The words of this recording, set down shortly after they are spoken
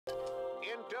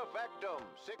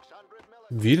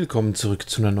Willkommen zurück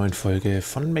zu einer neuen Folge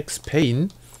von Max Payne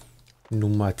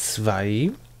Nummer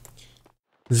 2.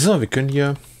 So, wir können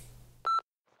hier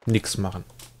nichts machen.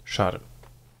 Schade.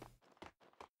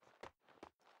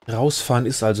 Rausfahren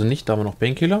ist also nicht, da haben wir noch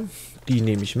Painkiller. Die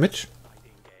nehme ich mit.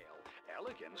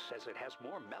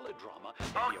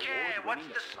 Okay, what's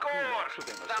the score?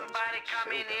 Somebody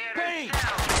come in here and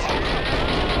tell me.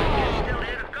 Still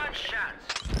hear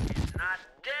gunshots. He's not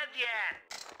dead yet.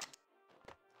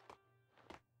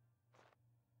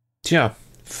 Tja,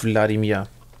 Wladimir.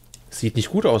 Sieht nicht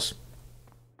gut aus.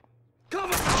 Of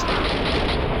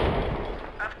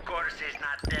course he's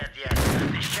not dead yet.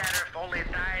 The sheriff only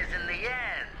dies in the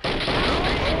end.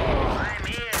 I'm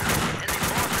here, and the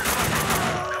boss is looking.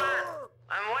 Come on,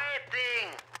 I'm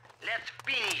waiting. Let's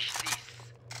finish this.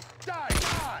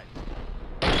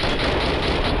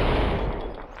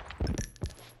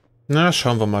 Na,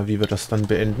 schauen wir mal, wie wir das dann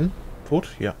beenden.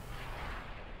 Tot? Ja.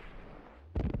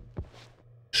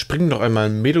 Springen noch einmal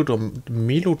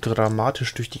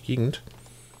melodramatisch durch die Gegend.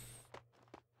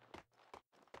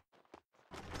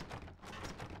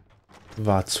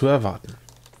 War zu erwarten.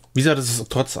 Wie gesagt, es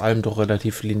ist trotz allem doch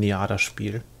relativ linear, das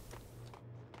Spiel.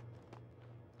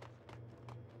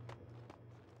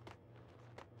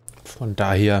 Von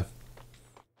daher,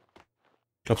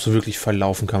 ich glaube, so wirklich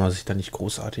verlaufen kann man sich da nicht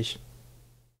großartig.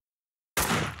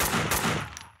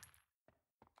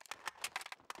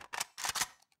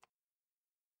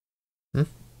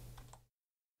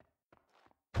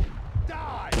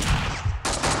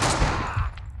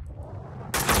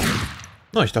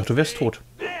 Na, ich dachte, du wärst tot.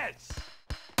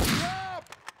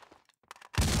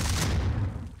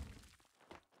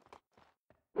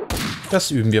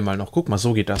 Das üben wir mal noch. Guck mal,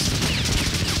 so geht das.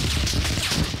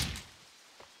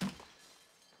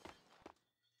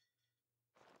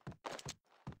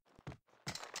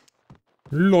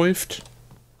 Läuft.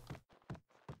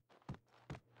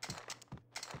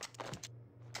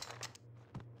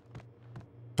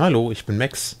 Hallo, ich bin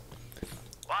Max.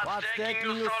 What's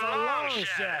taking you so long,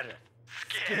 Sheriff?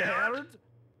 Scared?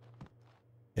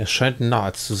 Er scheint ein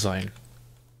Arzt zu sein.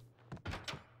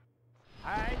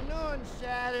 I know,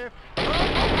 Sheriff.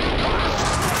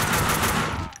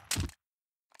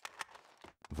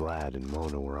 Vlad and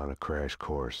Mona were on a crash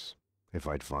course. If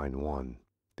I'd find one,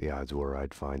 the odds were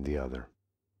I'd find the other.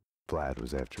 Vlad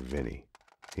was after Vinny.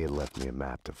 He had left me a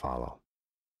map to follow.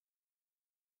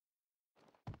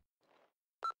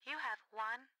 You have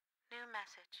one new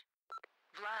message.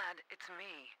 Vlad, it's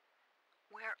me.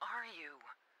 Where are you?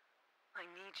 I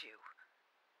need you.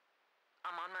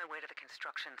 I'm on my way to the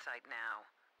construction site now.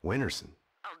 Winterson?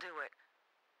 I'll do it.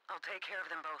 I'll take care of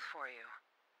them both for you.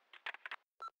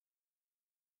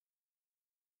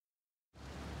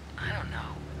 I don't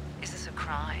know. Is this a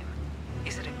crime?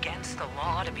 Is it against the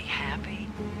law to be happy?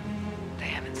 They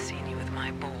haven't seen you with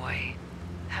my boy.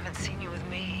 Haven't seen you with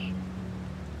me.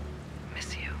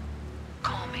 Miss you.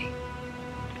 Call me.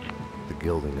 The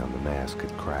gilding on the mask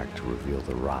had cracked to reveal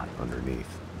the rot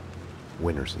underneath.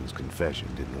 Winterson's confession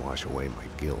didn't wash away my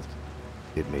guilt.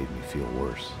 It made me feel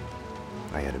worse.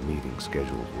 I had a meeting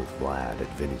scheduled with Vlad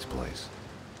at Vinny's place.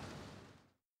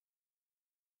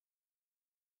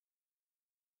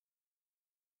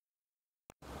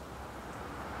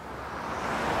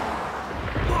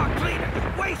 More cleaner!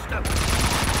 Waste them!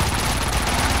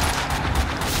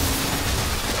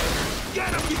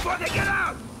 Get them before they get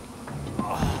out!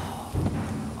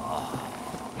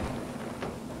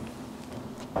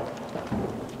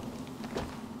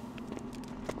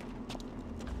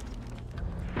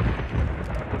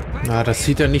 Na, das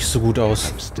sieht ja nicht so gut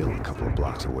aus. I'm still a couple of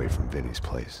blocks away from Vinny's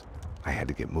place. I had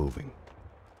to get moving.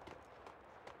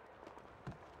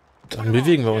 Dann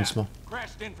bewegen wir uns mal.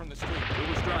 Crashed in from the street.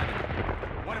 Who was driving?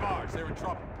 One of ours. They're in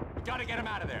trouble. We gotta get him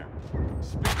out of there.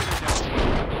 Speak to the devil.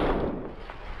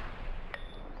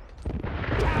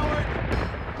 Coward!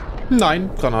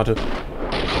 Nein, Granate.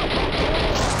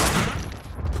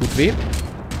 Tut weh?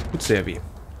 Tut sehr weh.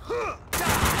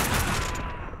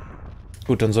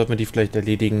 Gut, dann sollten wir die vielleicht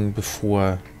erledigen,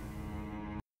 bevor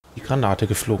die Granate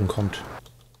geflogen kommt.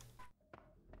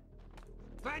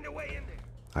 Find a way in there.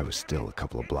 I was still a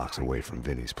couple of blocks away from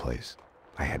Vinny's place.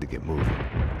 I had to get moving.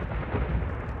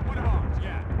 One of ours,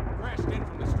 yeah. Crashed in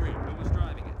from the street. Who was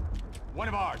driving it? One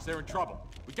of ours. They're in trouble.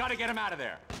 We gotta get him out of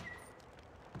there.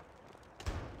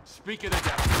 Speak of the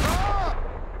devil.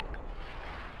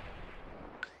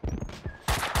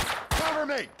 Cover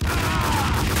me!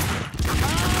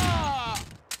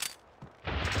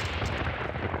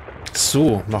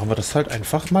 So, machen wir das halt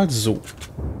einfach mal so.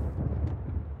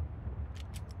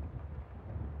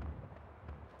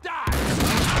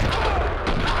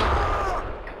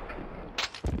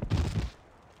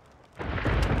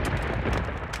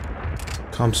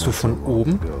 Kamst du von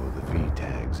oben? The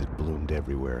V-tags had bloomed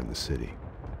everywhere in the city.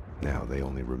 Now they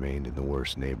only remained in the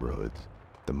worst neighborhoods.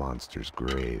 The monster's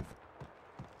grave.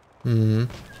 Mhm.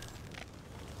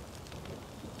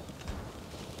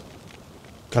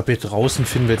 Ich glaube, hier draußen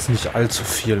finden wir jetzt nicht allzu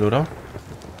viel, oder?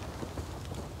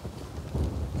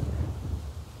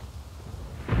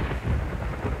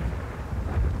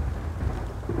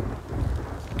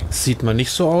 Sieht man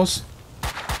nicht so aus.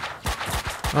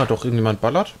 Ah, doch, irgendjemand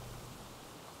ballert.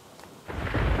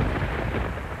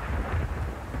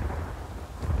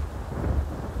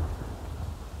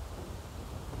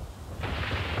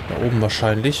 Da oben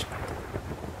wahrscheinlich.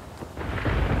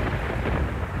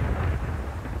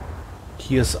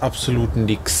 Hier ist absolut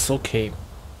nix. Okay.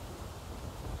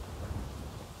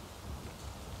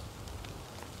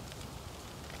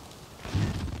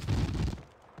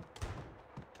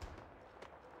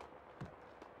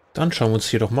 Dann schauen wir uns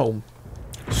hier doch mal um.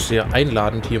 Sehr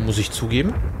einladend hier, muss ich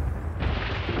zugeben.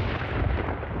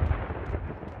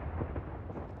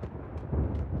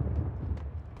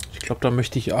 Ich glaube, da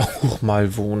möchte ich auch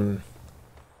mal wohnen.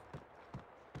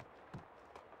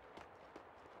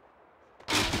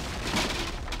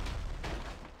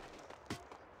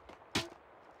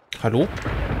 Hallo?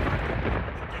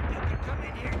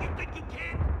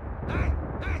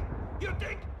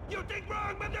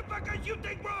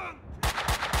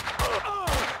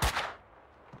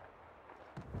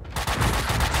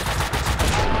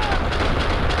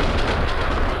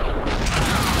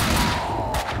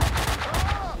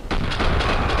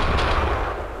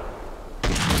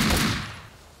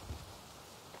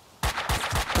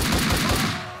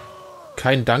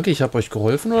 Kein Danke, ich habe euch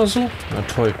geholfen oder so? Na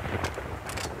toll.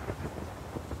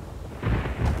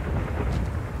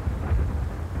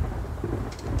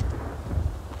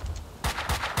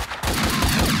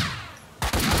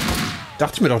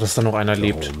 Dachte ich mir doch, dass da noch einer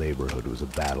lebt. The whole neighborhood was a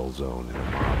battle zone in a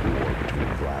mob war between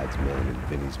Vlad's men and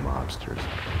Vinny's mobsters.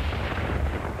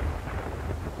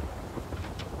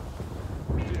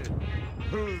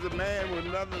 Who's the man with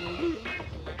nothing to lose?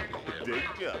 Dick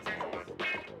Justice.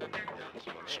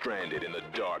 Stranded in the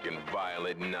dark and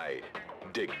violent night,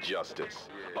 Dick Justice,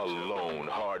 a lone,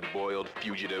 hard-boiled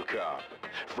fugitive cop,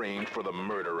 framed for the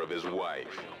murder of his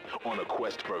wife, on a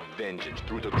quest for vengeance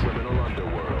through the criminal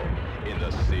underworld, in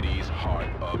the city's heart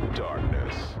of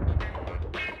darkness.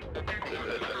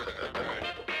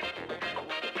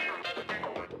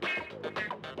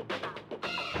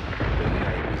 The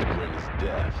night was grim as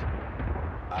death.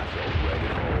 I felt right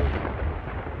at home.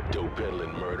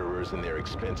 Dope-peddling murderers in their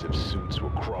expensive suits were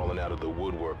crawling out of the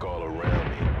woodwork all around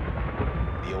me.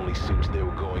 The only suits they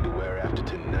were going to wear after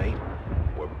tonight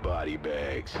were body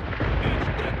bags. It's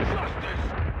the Justice!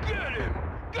 Get him!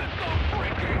 Get the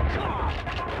freaking cop!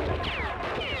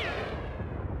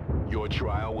 Your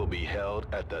trial will be held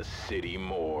at the city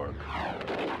morgue.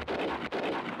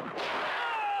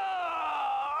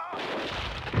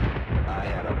 I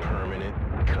had a permanent,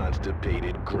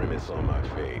 constipated grimace on my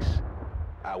face.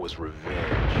 I was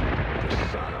revenge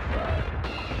personified.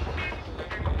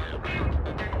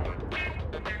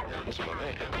 That's my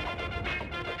man.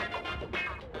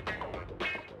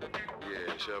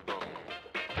 Yeah, sure.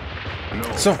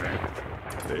 No, So.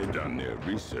 they done their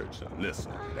research on this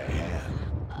one. They have.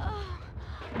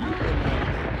 You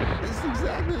been It's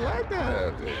exactly like that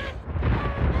out there.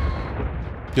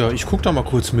 Ja, ich guck da mal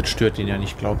kurz mit, stört ihn ja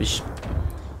nicht, glaube ich.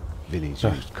 Vinny's Ja.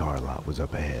 used car lot was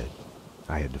up ahead.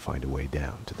 I had to find a way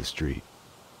down to the street.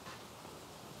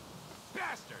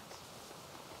 Bastards!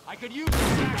 I could use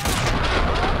this.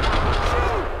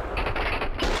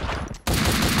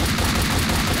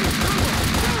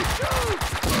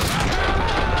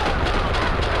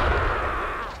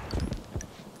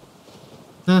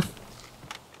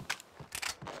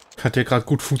 Hat ja gerade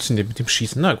gut funktioniert mit dem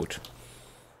Schießen. Na gut.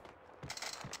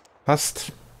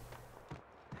 Passt.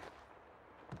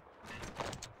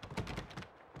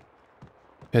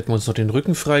 Hätten wir uns noch den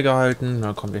Rücken freigehalten.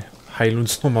 Na komm, wir heilen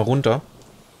uns nochmal runter.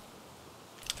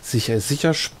 Sicher ist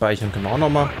sicher. Speichern können wir auch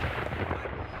nochmal.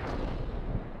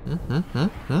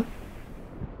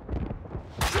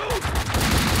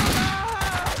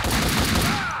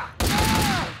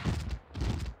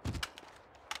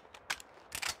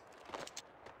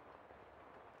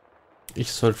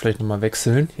 Ich sollte vielleicht nochmal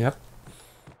wechseln, ja.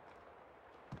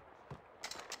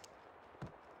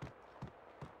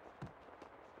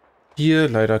 Hier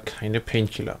leider keine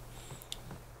Painkiller.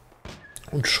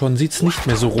 Und schon sieht es nicht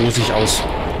mehr so rosig aus.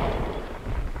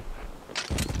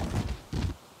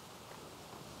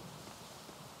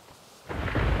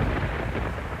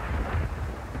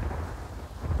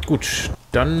 Gut,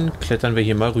 dann klettern wir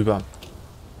hier mal rüber.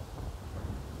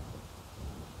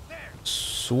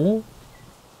 So.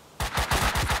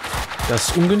 Das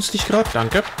ist ungünstig gerade,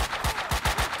 danke.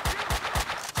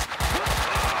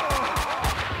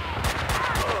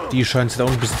 Die scheint sich da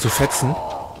unten ein bisschen zu fetzen.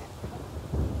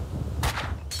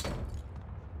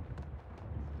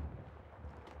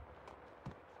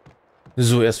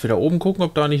 So, erst wieder oben gucken,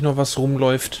 ob da nicht noch was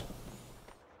rumläuft.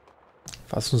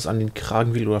 Was uns an den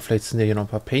Kragen will. Oder vielleicht sind ja hier noch ein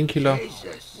paar Painkiller.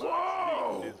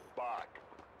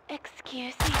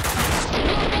 Excuse me.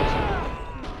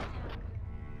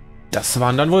 Das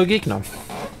waren dann wohl Gegner.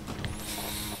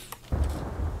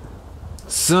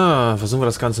 So, versuchen wir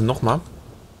das Ganze nochmal.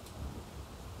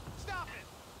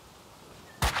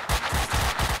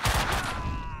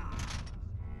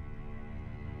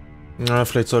 Na,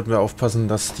 vielleicht sollten wir aufpassen,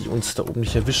 dass die uns da oben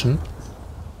nicht erwischen.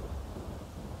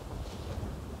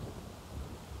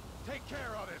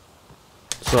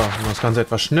 So, machen wir das Ganze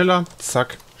etwas schneller.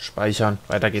 Zack, speichern.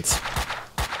 Weiter geht's.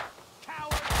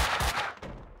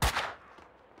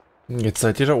 Jetzt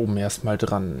seid ihr da oben erstmal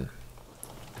dran.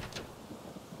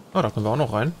 Ah, da können wir auch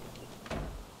noch rein.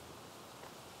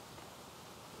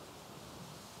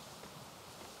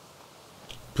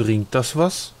 Bringt das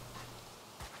was?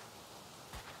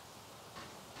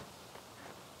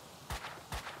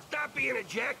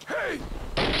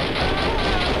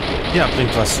 Ja,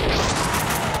 bringt was.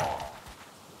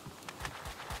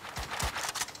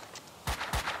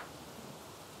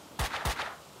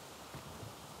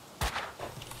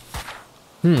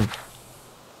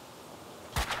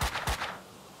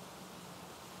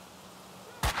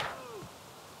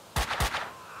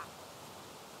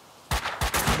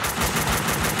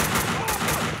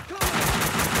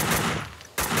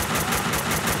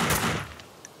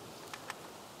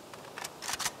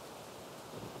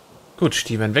 Gut,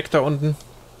 die werden weg da unten.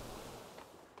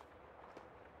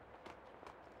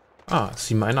 Ah,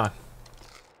 sieh mal einer an.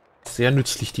 Sehr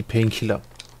nützlich, die Painkiller.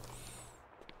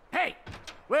 Hey,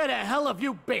 where the hell have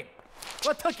you been?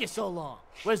 What took you so long?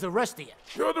 Where's the rest of you?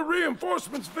 You're the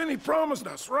reinforcements Vinny promised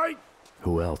us, right?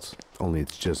 Who else? Only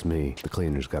it's just me. The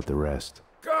cleaners got the rest.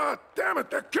 God damn it,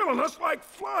 they're killing us like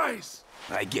flies.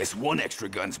 I guess one extra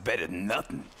gun's better than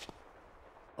nothing.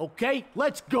 Okay,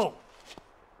 let's go.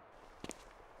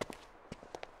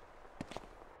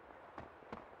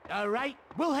 All right,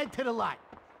 we'll head to the lot.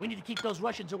 We need to keep those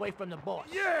Russians away from the boss.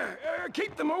 Yeah,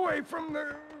 keep them away from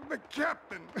the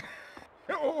captain.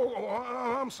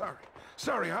 I'm sorry.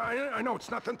 Sorry, I know it's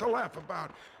nothing to laugh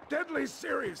about. Deadly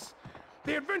serious.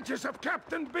 The adventures of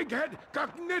Captain Bighead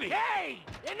Cognitti. Hey,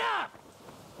 enough!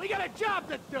 We got a job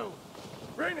to do.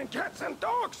 Raining cats and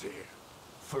dogs here.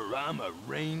 For I'm a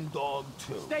rain dog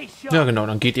too. Stay sharp. Ja, genau,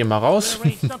 dann geht ihr mal raus.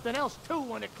 We'll arrange something else too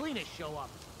when the cleaners show up.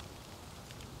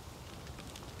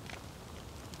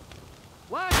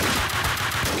 What?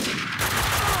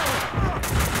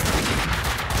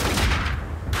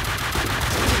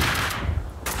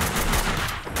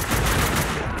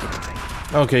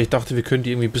 Okay, ich dachte, wir können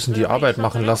die irgendwie ein bisschen die Arbeit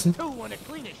machen lassen.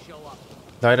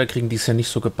 Leider kriegen die es ja nicht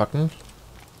so gebacken.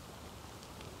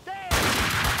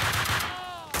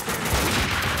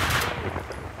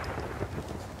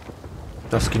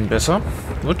 Das ging besser.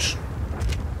 Gut.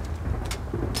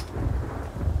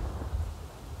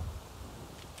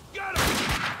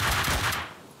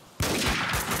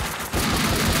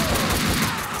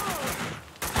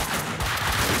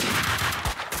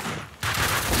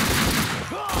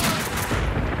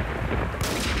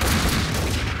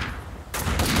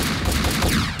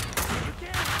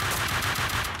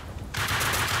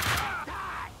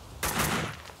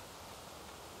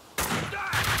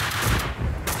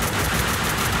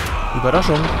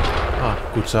 Überraschung. Ah,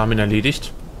 gut, sie haben ihn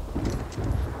erledigt.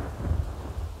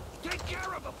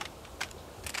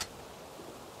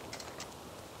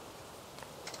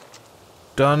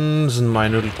 Dann sind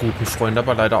meine guten Freunde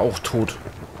aber leider auch tot.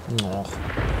 Och.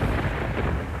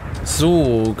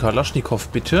 So, Kalaschnikow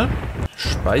bitte.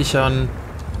 Speichern.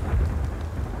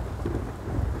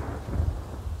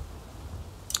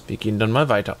 Wir gehen dann mal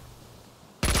weiter.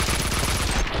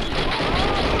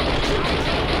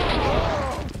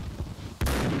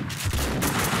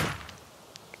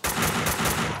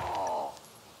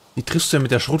 Wie triffst du denn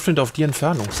mit der Schrotflinte auf die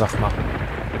Entfernung? Sag mal.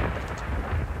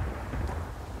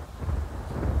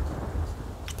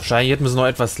 Wahrscheinlich hätten wir es noch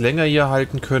etwas länger hier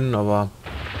halten können, aber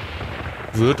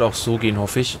wird auch so gehen,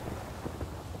 hoffe ich.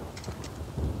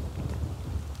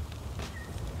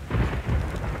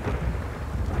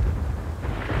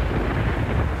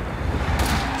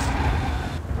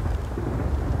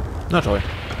 Na toll.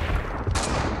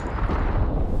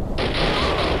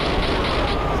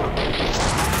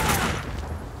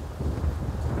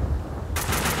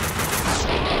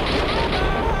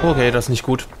 Okay, das ist nicht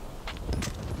gut.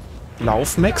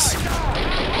 Lauf, Max.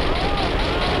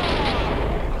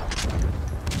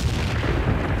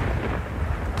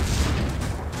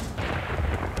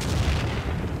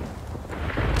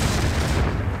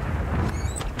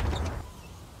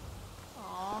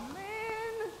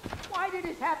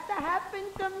 have to happen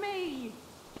to me?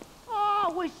 Oh,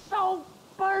 it was so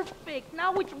perfect.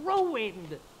 Now it's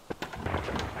ruined.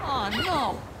 Oh,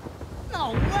 no.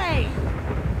 No way.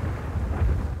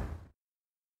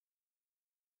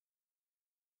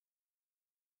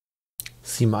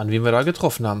 Sieh mal an, wen wir da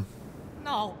getroffen haben.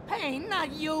 No, Payne,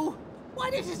 not you.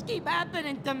 Why does this keep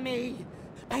happening to me?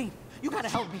 Payne, you gotta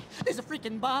help me. There's a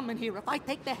freaking bomb in here. If I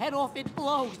take the head off, it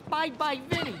blows. Bye-bye,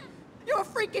 Vinny. You're a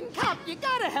freaking cop. You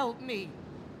gotta help me.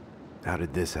 How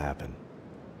did this happen?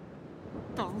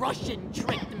 The Russian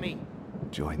tricked me.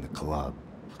 Join the club.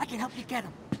 I can help you get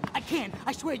him. I can.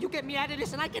 I swear, you get me out of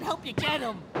this and I can help you get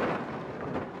him.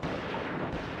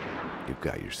 You've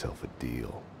got yourself a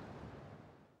deal.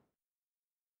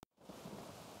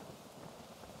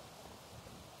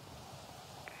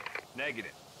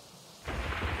 Negative.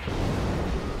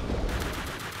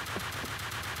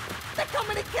 They're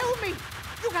coming to kill me.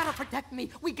 You gotta protect me.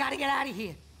 We gotta get out of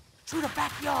here. Through the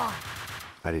backyard.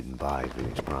 I didn't buy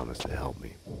Vinny's promise to help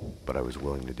me, but I was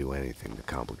willing to do anything to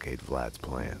complicate Vlad's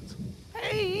plans.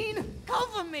 Payne,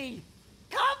 cover me.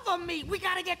 Cover me. We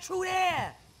gotta get through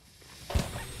there.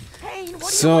 Payne,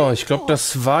 what So, ich glaube,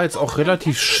 das war jetzt auch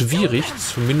relativ schwierig.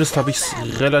 Zumindest habe ich es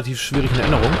relativ schwierig in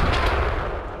Erinnerung.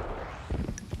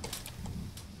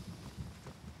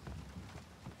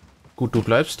 Gut, du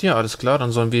bleibst hier, alles klar,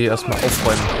 dann sollen wir erstmal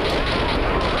aufräumen.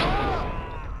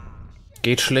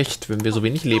 Geht schlecht, wenn wir so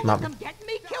wenig Leben haben.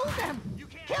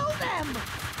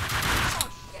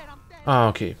 Ah,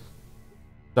 okay.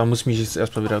 Da muss ich mich jetzt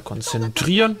erstmal wieder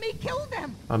konzentrieren.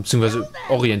 Beziehungsweise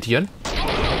orientieren.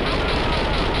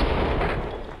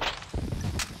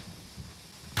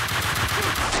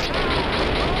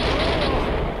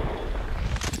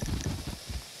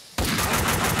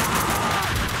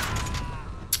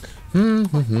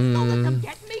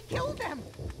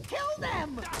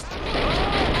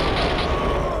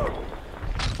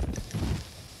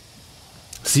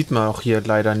 Sieht man auch hier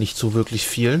leider nicht so wirklich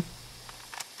viel.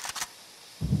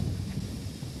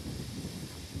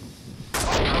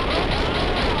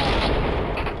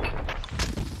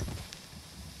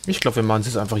 Ich glaube, wir machen es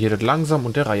jetzt einfach hier langsam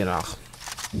und der Reihe nach.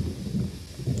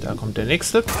 Da kommt der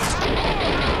nächste.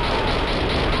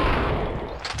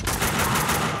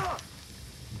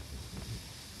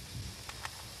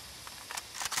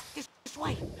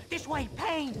 This way,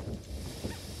 Payne.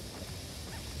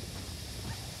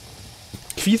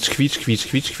 Quietsch, quietsch, quietsch,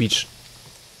 quietsch, quietsch.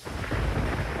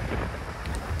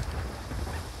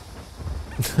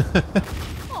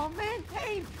 Oh man,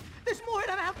 Payne! There's more of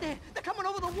them out there. They're coming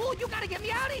over the wall. You gotta get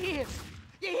me out of here.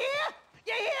 You hear?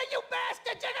 You hear, you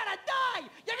bastards? You're gonna die.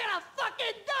 You're gonna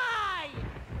fucking die.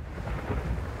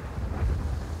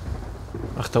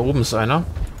 Ach, da oben ist einer.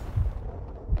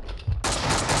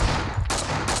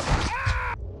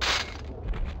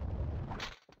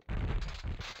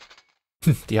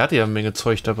 Die hatte ja eine Menge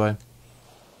Zeug dabei.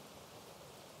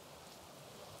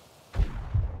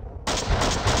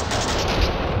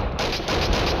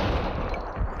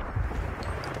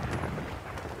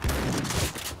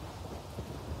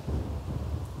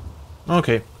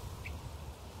 Okay.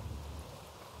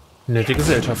 Nette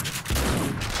Gesellschaft.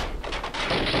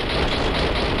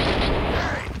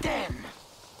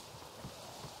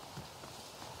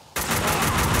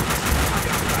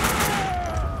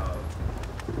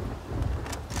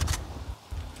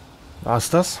 War's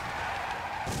das?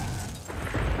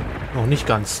 Noch nicht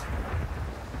ganz.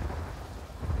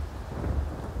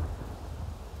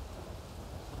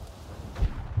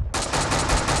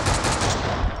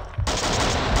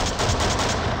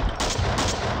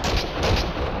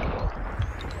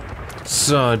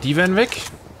 So, die werden weg.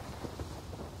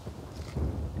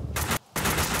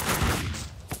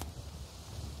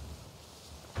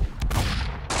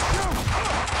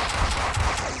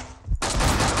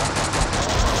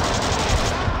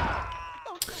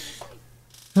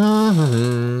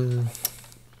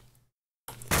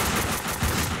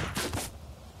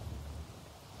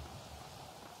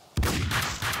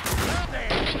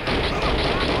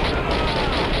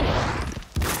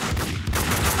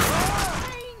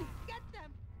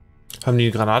 Haben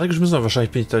die Granate geschmissen? Aber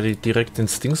wahrscheinlich bin ich da direkt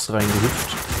ins Dings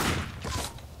reingehüpft.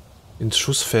 Ins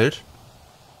Schussfeld.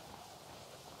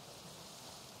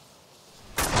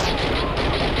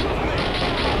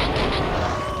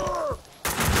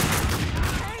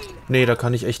 Nee, da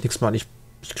kann ich echt nichts machen.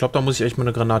 Ich glaube, da muss ich echt mal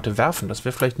eine Granate werfen. Das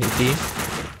wäre vielleicht eine Idee.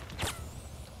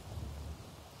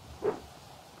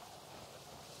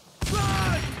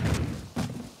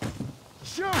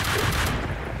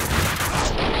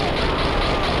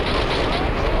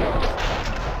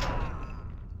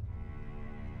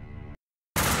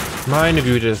 Meine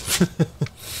Güte.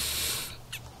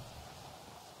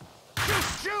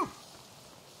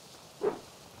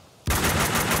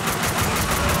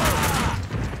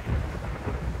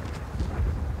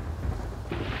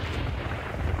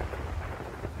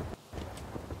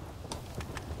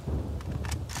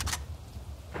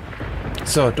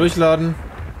 So, durchladen.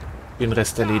 Den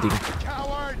Rest erledigen.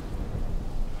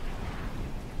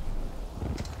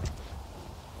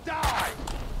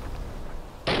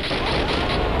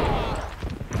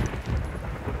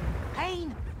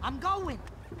 Payne, I'm going.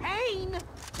 Payne!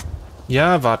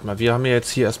 Ja, warte mal. Wir haben ja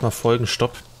jetzt hier erstmal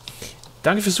Folgenstopp.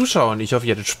 Danke fürs Zuschauen. Ich hoffe,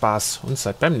 ihr hattet Spaß und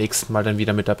seid beim nächsten Mal dann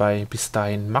wieder mit dabei. Bis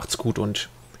dahin, macht's gut und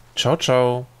ciao,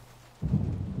 ciao.